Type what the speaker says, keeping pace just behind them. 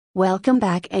Welcome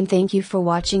back and thank you for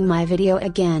watching my video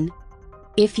again.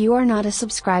 If you are not a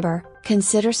subscriber,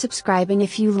 consider subscribing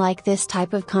if you like this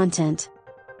type of content.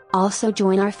 Also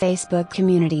join our Facebook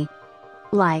community.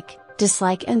 Like,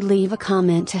 dislike and leave a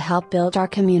comment to help build our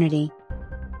community.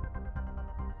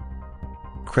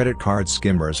 Credit card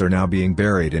skimmers are now being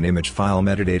buried in image file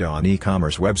metadata on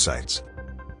e-commerce websites.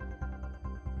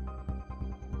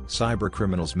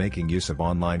 Cybercriminals making use of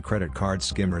online credit card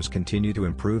skimmers continue to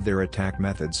improve their attack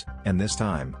methods, and this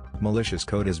time, malicious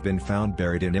code has been found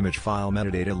buried in image file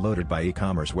metadata loaded by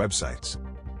e-commerce websites.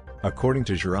 According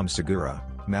to Jerome Segura,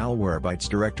 Malwarebytes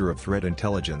Director of Threat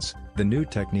Intelligence, the new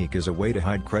technique is a way to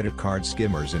hide credit card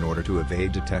skimmers in order to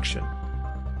evade detection.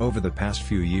 Over the past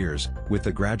few years, with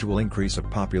the gradual increase of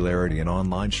popularity in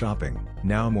online shopping,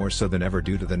 now more so than ever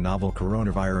due to the novel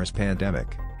coronavirus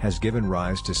pandemic, has given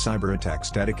rise to cyber attacks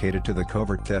dedicated to the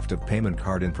covert theft of payment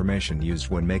card information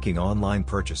used when making online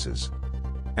purchases.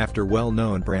 After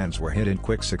well-known brands were hit in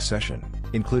quick succession,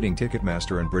 including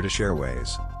Ticketmaster and British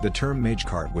Airways, the term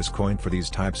magecart was coined for these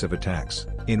types of attacks,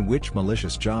 in which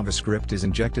malicious JavaScript is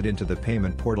injected into the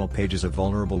payment portal pages of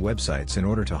vulnerable websites in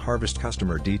order to harvest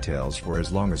customer details for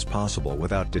as long as possible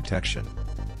without detection.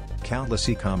 Countless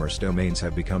e-commerce domains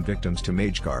have become victims to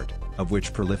magecart, of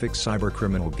which prolific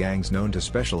cybercriminal gangs known to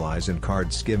specialize in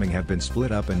card skimming have been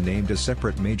split up and named as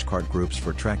separate magecart groups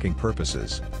for tracking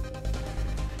purposes.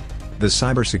 The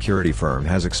cybersecurity firm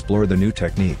has explored the new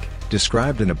technique,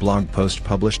 described in a blog post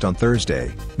published on Thursday,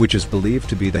 which is believed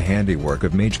to be the handiwork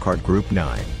of magecart Group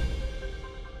 9.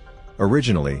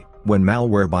 Originally, when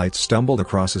Malwarebytes stumbled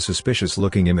across a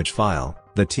suspicious-looking image file,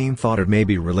 the team thought it may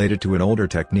be related to an older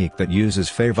technique that uses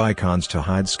favicons to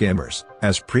hide skimmers,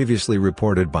 as previously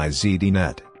reported by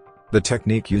ZDNet. The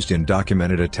technique used in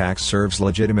documented attacks serves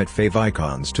legitimate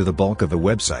favicons to the bulk of the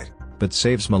website, but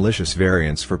saves malicious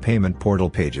variants for payment portal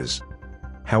pages.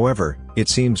 However, it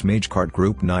seems magecart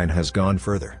Group 9 has gone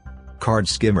further. Card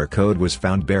skimmer code was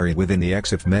found buried within the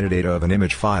EXIF metadata of an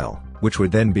image file, which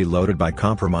would then be loaded by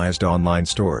compromised online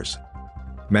stores.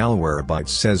 Malwarebytes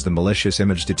says the malicious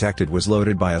image detected was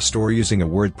loaded by a store using a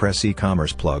WordPress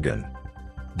e-commerce plugin.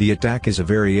 The attack is a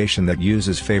variation that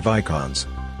uses favicons,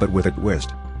 but with a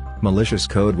twist. Malicious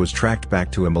code was tracked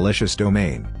back to a malicious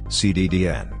domain,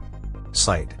 CDDN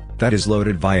site, that is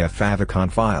loaded via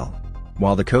favicon file.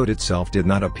 While the code itself did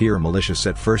not appear malicious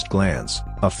at first glance,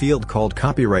 a field called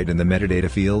copyright in the metadata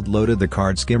field loaded the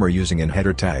card skimmer using an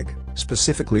header tag,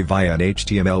 specifically via an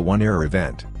HTML1 error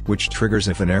event, which triggers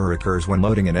if an error occurs when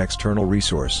loading an external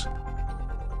resource.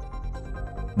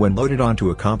 When loaded onto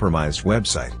a compromised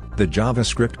website, the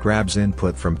JavaScript grabs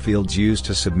input from fields used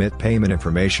to submit payment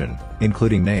information,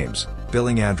 including names,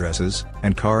 billing addresses,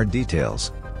 and card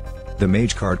details. The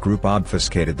magecart group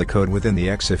obfuscated the code within the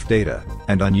EXIF data,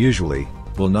 and unusually,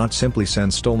 will not simply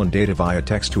send stolen data via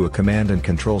text to a command and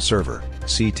control server,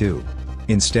 C2.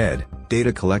 Instead,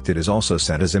 data collected is also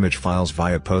sent as image files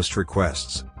via post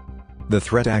requests. The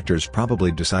threat actors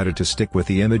probably decided to stick with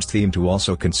the image theme to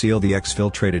also conceal the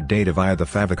exfiltrated data via the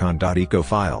favicon.eco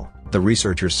file, the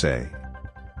researchers say.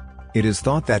 It is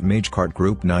thought that magecart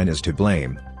Group 9 is to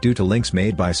blame, due to links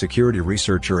made by security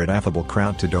researcher at Affable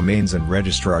Crowd to domains and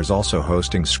registrars also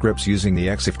hosting scripts using the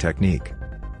EXIF technique.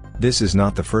 This is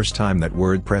not the first time that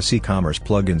WordPress e-commerce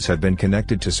plugins have been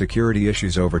connected to security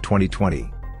issues over 2020.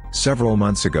 Several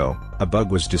months ago, a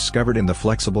bug was discovered in the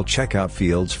flexible checkout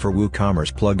fields for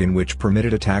WooCommerce plugin which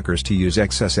permitted attackers to use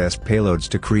XSS payloads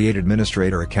to create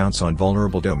administrator accounts on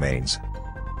vulnerable domains,